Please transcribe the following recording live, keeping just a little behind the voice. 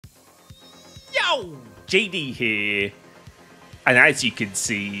Yo! JD here, and as you can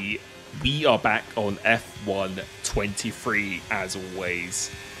see, we are back on F1 23 as always,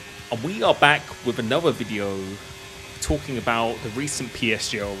 and we are back with another video talking about the recent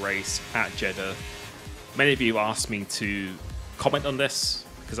PSGL race at Jeddah. Many of you asked me to comment on this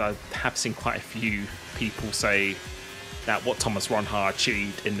because I have seen quite a few people say that what Thomas Ronhaar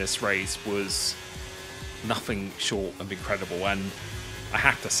achieved in this race was nothing short of incredible, and I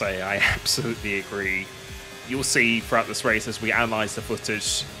have to say I absolutely agree. You'll see throughout this race as we analyse the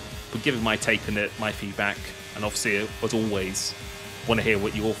footage, we're giving my take on it, my feedback, and obviously as always want to hear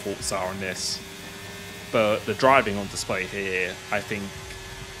what your thoughts are on this. But the driving on display here I think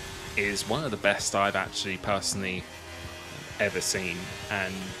is one of the best I've actually personally ever seen,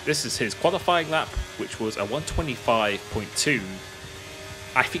 and this is his qualifying lap, which was a 125.2.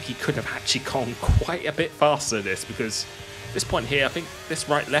 I think he could have actually gone quite a bit faster than this, because at this point here I think this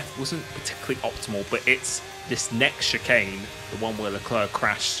right-left wasn't particularly optimal, but it's this next chicane, the one where Leclerc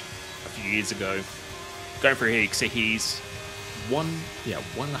crashed a few years ago. Going through here you can see he's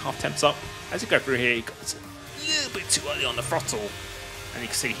 1.5 tenths up. As you go through here, he got a little bit too early on the throttle, and you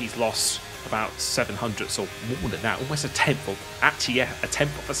can see he's lost about 700, so more than that, almost a tenth of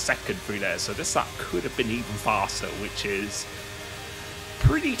a second through there. So this lap could have been even faster, which is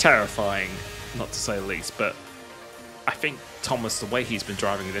pretty terrifying, not to say the least. But I think Thomas, the way he's been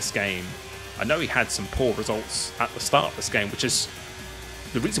driving in this game, I know he had some poor results at the start of this game, which is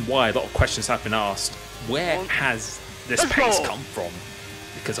the reason why a lot of questions have been asked. Where has this pace come from?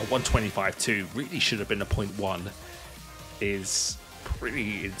 Because a 125.2 really should have been a 0.1 is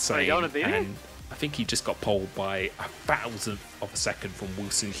pretty insane. And I think he just got poled by 1,000th of a second from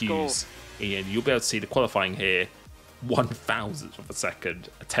Wilson Hughes. Ian, you'll be able to see the qualifying here, 1,000th of a second,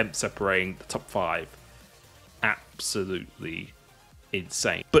 attempt separating the top 5. Absolutely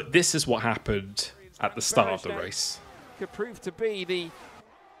insane. But this is what happened at the start of the race. Could prove to be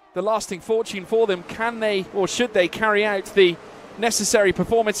the lasting fortune for them. Can they, or should they, carry out the necessary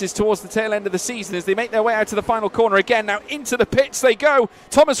performances towards the tail end of the season as they make their way out to the final corner again? Now into the pits they go.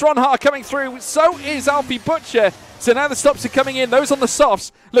 Thomas Ronhaar coming through, so is Alfie Butcher. So now the stops are coming in, those on the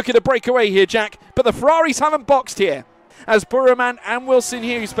softs looking to break away here, Jack, but the Ferraris haven't boxed here as Burroman and Wilson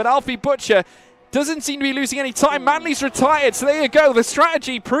Hughes, but Alfie Butcher doesn't seem to be losing any time. Manley's retired, so there you go, the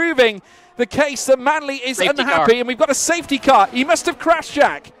strategy proving the case that Manley is unhappy, and we've got a safety car. He must have crashed,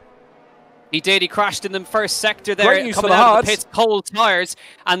 Jack. He did. He crashed in the first sector there, coming out of the pits, cold tyres,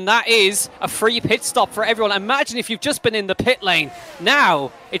 and that is a free pit stop for everyone. Imagine if you've just been in the pit lane.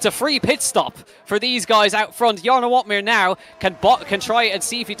 Now it's a free pit stop for these guys out front. Jarno Opmeer now can try and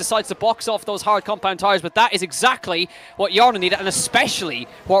see if he decides to box off those hard compound tyres, but that is exactly what Jarno needed, and especially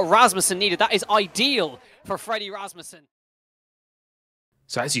what Rasmussen needed. That is ideal for Freddie Rasmussen.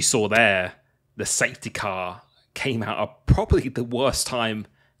 So as you saw there, the safety car came out at probably the worst time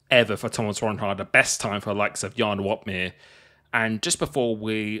ever for Thomas Ronhaar, the best time for the likes of Jarno Opmeer. And just before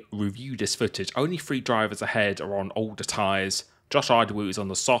we review this footage, only 3 drivers ahead are on older tyres. Josh Idawu is on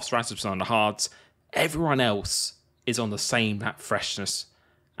the softs, Rasmussen on the hards. Everyone else is on the same lap freshness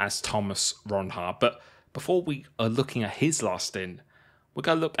as Thomas Ronhaar. But before we are looking at his last stint, we're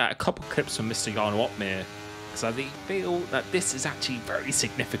going to look at a couple of clips from Mr. Jarno Opmeer, because I feel that this is actually very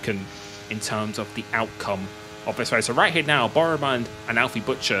significant in terms of the outcome of this race. So right here now, Burroman and Alfie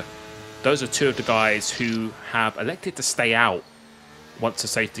Butcher, those are 2 of the guys who have elected to stay out once the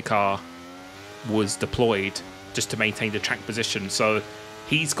safety car was deployed, just to maintain the track position. So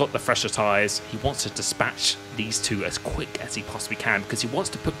he's got the fresher tyres. He wants to dispatch these 2 as quick as he possibly can, because he wants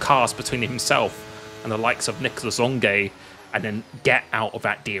to put cars between himself and the likes of Nicolas Ingame, and then get out of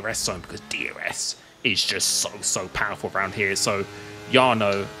that DRS zone, because DRS is just so powerful around here. So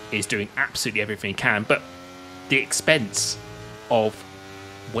Jarno is doing absolutely everything he can, but the expense of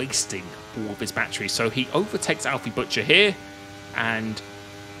wasting all of his batteries. So he overtakes Alfie Butcher here, and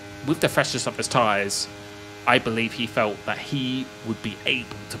with the freshness of his tyres, I believe he felt that he would be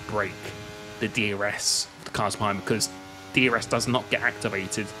able to break the DRS of the cars behind, because DRS does not get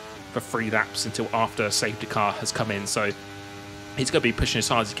activated for 3 laps until after a safety car has come in. So he's going to be pushing as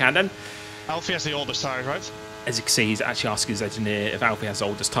hard as he can. And Alfie has the oldest tyres, right? As you can see, he's actually asking his engineer if Alfie has the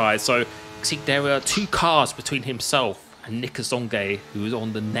oldest tyres. So see, there are 2 cars between himself and Nicolas Ingame, who is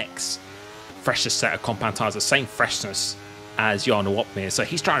on the next freshest set of compound tyres, the same freshness as Jarno Opmeer. So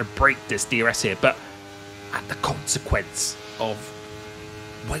he's trying to break this DRS here, but at the consequence of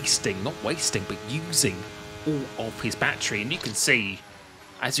not wasting, but using all of his battery. And you can see,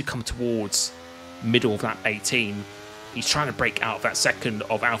 as you come towards middle of lap 18, he's trying to break out of that second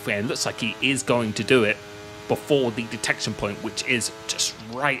of Alfie, and it looks like he is going to do it. before the detection point, which is just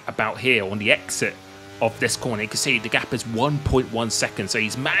right about here on the exit of this corner. You can see the gap is 1.1 seconds, so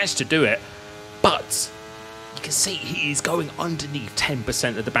he's managed to do it, but you can see he is going underneath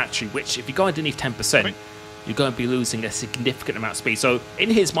 10% of the battery, which if you go underneath 10%, you're going to be losing a significant amount of speed. So in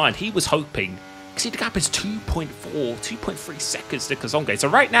his mind, he was hoping, see the gap is 2.3 seconds to Kazonge. So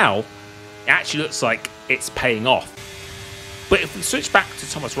right now, it actually looks like it's paying off. But if we switch back to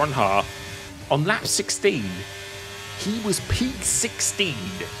Thomas Ronhaar, on lap 16, he was P16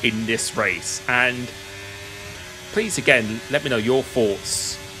 in this race. And please, again, let me know your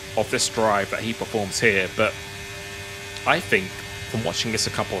thoughts of this drive that he performs here. But I think, from watching this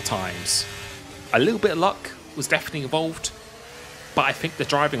a couple of times, a little bit of luck was definitely involved. But I think the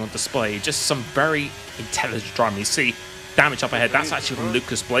driving on display, just some very intelligent driving. You see damage up ahead, that's actually from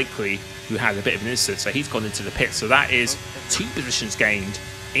Lucas Blakely, who had a bit of an incident, so he's gone into the pit. So that is 2 positions gained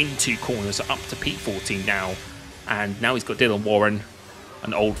in 2 corners, up to P14 now. And now he's got Dylan Warren,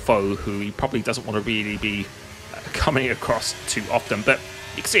 an old foe who he probably doesn't want to really be coming across too often. But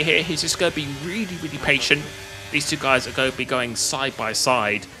you can see here, he's just going to be really, really patient. These 2 guys are going to be going side by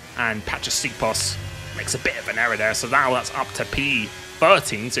side, and Patrasipos makes a bit of an error there. So now that's up to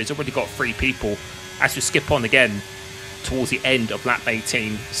P13, so he's already got 3 people. As we skip on again towards the end of lap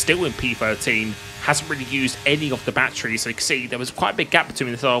 18, still in P13, hasn't really used any of the battery. So you can see there was quite a big gap between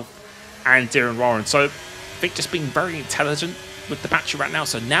himself and Dylan Warren. So I think just being very intelligent with the battery right now.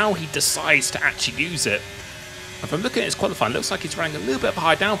 So now he decides to actually use it. If I'm looking at his qualifying, it looks like he's running a little bit of a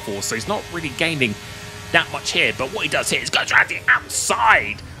high downforce, so he's not really gaining that much here. But what he does here is go around the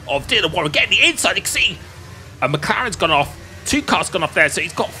outside of Dylan Warren, getting the inside. You can see a McLaren's gone off, 2 cars gone off there, so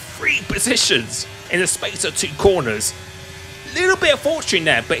he's got 3 positions in the space of 2 corners. Little bit of fortune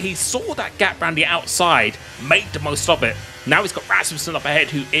there, but he saw that gap around the outside, made the most of it. Now he's got Rasmussen up ahead,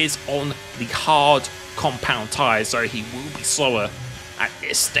 who is on the hard compound tyres, so he will be slower at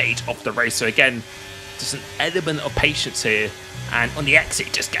this stage of the race. So again, just an element of patience here, and on the exit,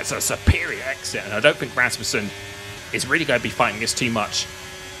 he just gets a superior exit, and I don't think Rasmussen is really going to be fighting this too much.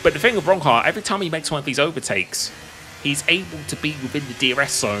 But the thing with Ronhaar, every time he makes one of these overtakes, he's able to be within the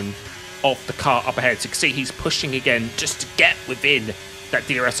DRS zone of the car up ahead. So you can see he's pushing again just to get within that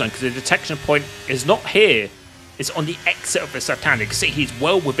DRS zone, because the detection point is not here, it's on the exit of the left hand. You can see he's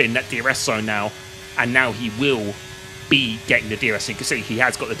well within that DRS zone now, and now he will be getting the DRS. You can see he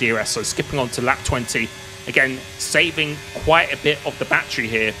has got the DRS, so skipping on to lap 20, again saving quite a bit of the battery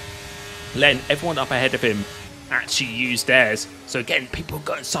here, letting everyone up ahead of him actually use theirs. So again, people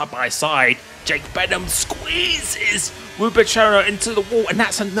going side by side. Jake Benham squeezes Rubicciano into the wall, and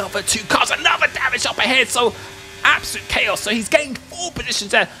that's another 2 cars, another damage up ahead. So absolute chaos. So he's gained 4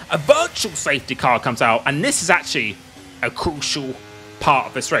 positions there. A virtual safety car comes out, and this is actually a crucial part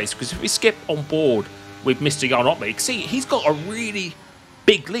of this race, because if we skip on board with Mr. Jarno Opmeer, you can see he's got a really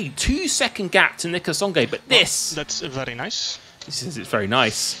big lead, 2-second gap to Nick Kazonge. But this, that's very nice. He says it's very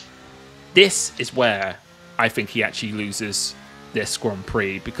nice. This is where I think he actually loses this Grand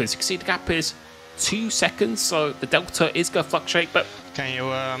Prix, because you can see the gap is 2 seconds, so the delta is going to fluctuate. But can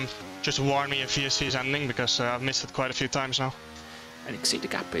you just warn me if VSC is ending, because I've missed it quite a few times now. And you can see the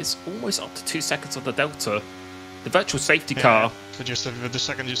gap is almost up to 2 seconds on the delta. The virtual safety car, so just the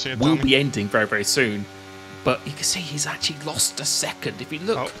second you see it, will be ending very, very soon. But you can see he's actually lost a second. If you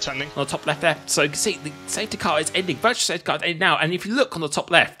look on the top left there, so you can see the safety car is ending, virtual safety car is ending now. And if you look on the top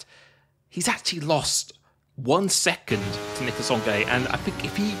left, he's actually lost 1 second to Nick Kazonge. And I think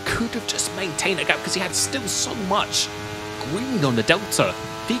if he could have just maintained that gap, because he had still so much green on the delta,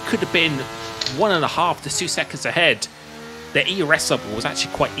 if he could have been 1.5 to 2 seconds ahead, the ERS level was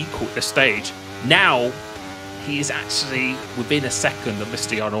actually quite equal at this stage. Now he is actually within a second of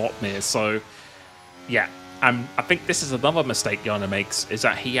Mr. Jarno Opmeer. So yeah, I think this is another mistake Jarno makes, is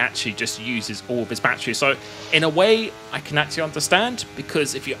that he actually just uses all of his battery. So in a way, I can actually understand,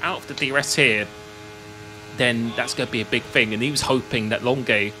 because if you're out of the DRS here, then that's going to be a big thing. And he was hoping that Longe,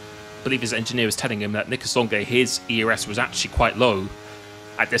 I believe his engineer was telling him that Nick Kazonge, his ERS was actually quite low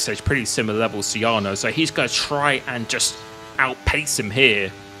at this stage, pretty similar levels to Jarno. So he's going to try and just outpace him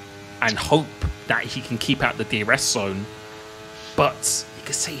here and hope that he can keep out the DRS zone. But you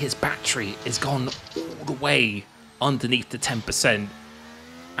can see his battery is gone all the way underneath the 10%,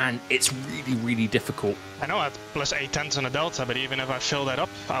 and it's really, really difficult. I know I had plus 8 tenths on the delta, but even if I filled that up,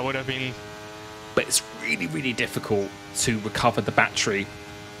 I would have been... But it's really, really difficult to recover the battery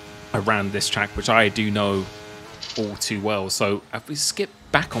around this track, which I do know all too well. So if we skip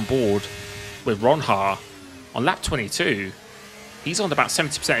back on board with Ronhaar on lap 22, he's on about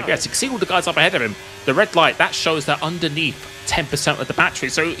 70% ABS. You can see all the guys up ahead of him. The red light, that shows that underneath 10% of the battery.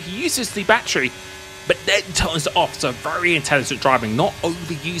 So he uses the battery but then turns it off. So very intelligent driving, not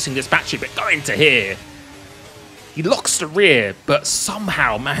overusing this battery, but going to here. He locks the rear, but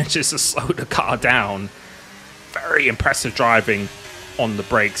somehow manages to slow the car down. Very impressive driving on the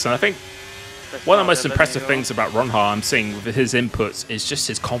brakes. And I think one of the most impressive things about Ronhaar I'm seeing with his inputs is just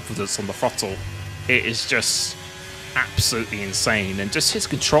his confidence on the throttle. It is just absolutely insane. And just his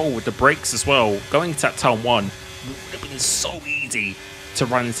control with the brakes as well. Going into that turn 1 would have been so easy to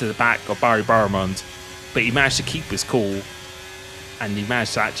run into the back of Barry Barramond. But he managed to keep his cool. And he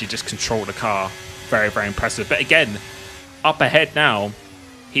managed to actually just control the car. Very, very impressive. But again, up ahead now,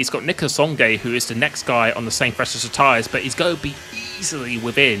 he's got Nicolas Onge, who is the next guy on the same freshness of tyres, but he's going to be easily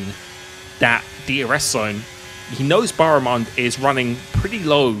within that DRS zone. He knows Barramond is running pretty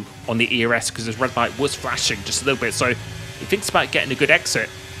low on the ERS because his red light was flashing just a little bit, so he thinks about getting a good exit.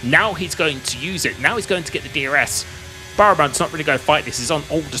 Now he's going to use it. Now he's going to get the DRS. Barramond's not really going to fight this. He's on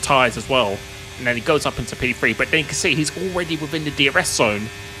older tyres as well. And then he goes up into P3, but then you can see he's already within the DRS zone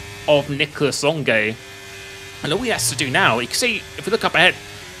of Nicolas Onge. And all he has to do now, you can see, if we look up ahead,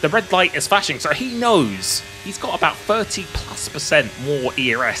 the red light is flashing, so he knows he's got about 30+% more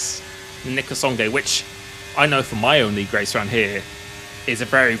ERS than Nicolas Onge, which I know from my own league race around here is a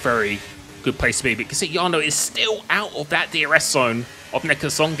very, very good place to be. But you can see Jarno is still out of that DRS zone of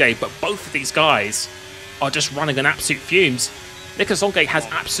Nicolas Onge, but both of these guys are just running on absolute fumes. Nicolas Onge has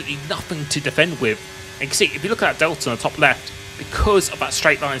absolutely nothing to defend with. And you can see, if you look at that delta on the top left, because of that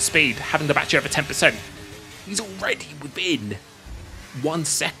straight line speed, having the battery over 10%, he's already within 1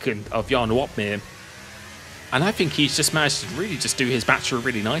 second of Jarno Opmeer. And I think he's just managed to really just do his battery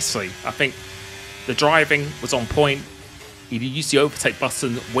really nicely. I think the driving was on point. He used the overtake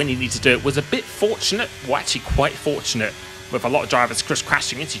button when he needed to do it. Was a bit fortunate, well actually quite fortunate, with a lot of drivers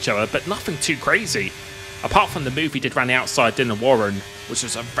crashing into each other, but nothing too crazy. Apart from the move he did around the outside Dylan Warren, which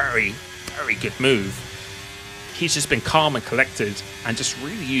was a very, very good move. He's just been calm and collected and just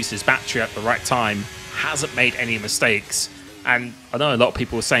really used his battery at the right time. Hasn't made any mistakes. And I know a lot of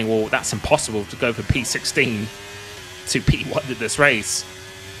people were saying, well, that's impossible to go from P16 to P1 in this race.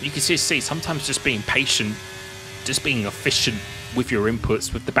 You can just see sometimes just being patient, just being efficient with your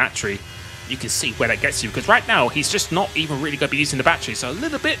inputs with the battery. You can see where that gets you, because right now he's just not even really going to be using the battery. So a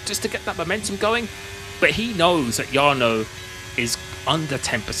little bit just to get that momentum going. But he knows that Jarno is under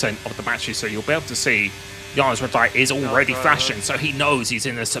 10% of the battery, so you'll be able to see Jarno's red light is already flashing, so he knows he's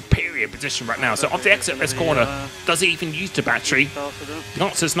in a superior position right now. So off the exit of this corner, does he even use the battery? The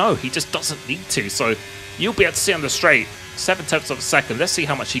answer is no, he just doesn't need to. So you'll be able to see on the straight, 7/10 of a second. Let's see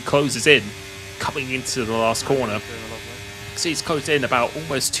how much he closes in coming into the last corner. See, he's closed in about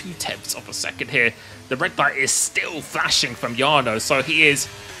almost 2/10 of a second here. The red light is still flashing from Jarno, so he is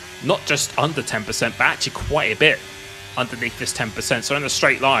not just under 10%, but actually quite a bit underneath this 10%. So in a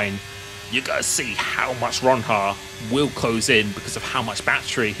straight line, you're going to see how much Ronhaar will close in because of how much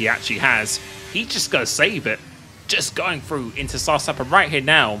battery he actually has. He's just going to save it. Just going through into last lap. And right here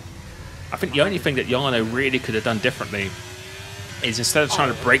now, I think the only thing that Jarno really could have done differently is instead of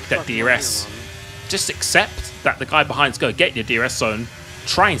trying to break that DRS, just accept that the guy behind's going to get in your DRS zone,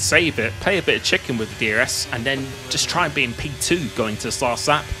 try and save it, play a bit of chicken with the DRS, and then just try and be in P2 going to this last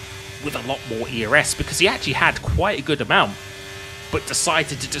lap with a lot more ERS, because he actually had quite a good amount, but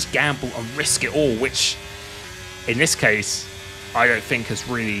decided to just gamble and risk it all, which in this case I don't think has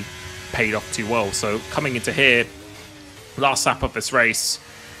really paid off too well. So coming into here, last lap of this race,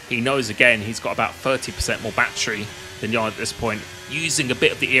 he knows again he's got about 30% more battery than Jarno at this point, using a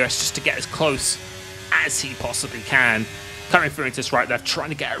bit of the ERS just to get as close as he possibly can, coming through into this right left, trying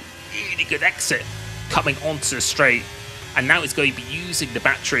to get a really good exit coming onto the straight. And now he's going to be using the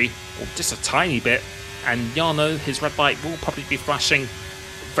battery, or just a tiny bit, and Jarno, his red light will probably be flashing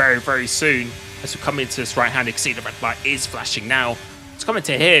very, very soon. As we come into this right hand, you can see the red light is flashing now. Let's come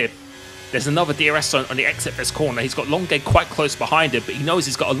into here. There's another DRS zone on the exit of this corner. He's got Longgate quite close behind him, but he knows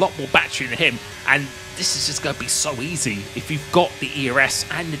he's got a lot more battery than him. And this is just going to be so easy. If you've got the ERS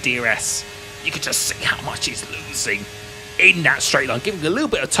and the DRS, you can just see how much he's losing in that straight line, giving a little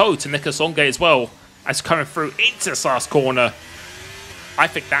bit of toe to Nicolas Onge as well, as coming through into this last corner. I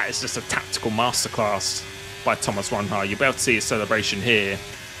think that is just a tactical masterclass by Thomas Ronhaar. You'll be able to see his celebration here.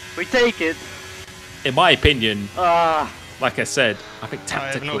 We take it. In my opinion, like I said, I think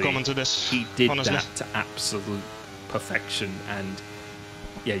tactically I have no comment to this, he did honestly. that to absolute perfection. And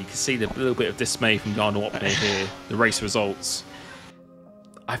yeah, you can see the little bit of dismay from Jarno Opmeer here, the race results.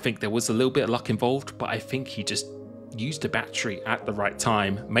 I think there was a little bit of luck involved, but I think he just used the battery at the right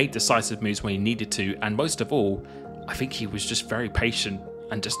time, made decisive moves when he needed to, and most of all, I think he was just very patient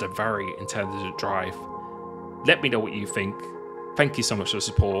and just a very intelligent drive. Let me know what you think. Thank you so much for the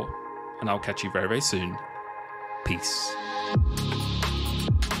support. and I'll catch you very, very soon. Peace.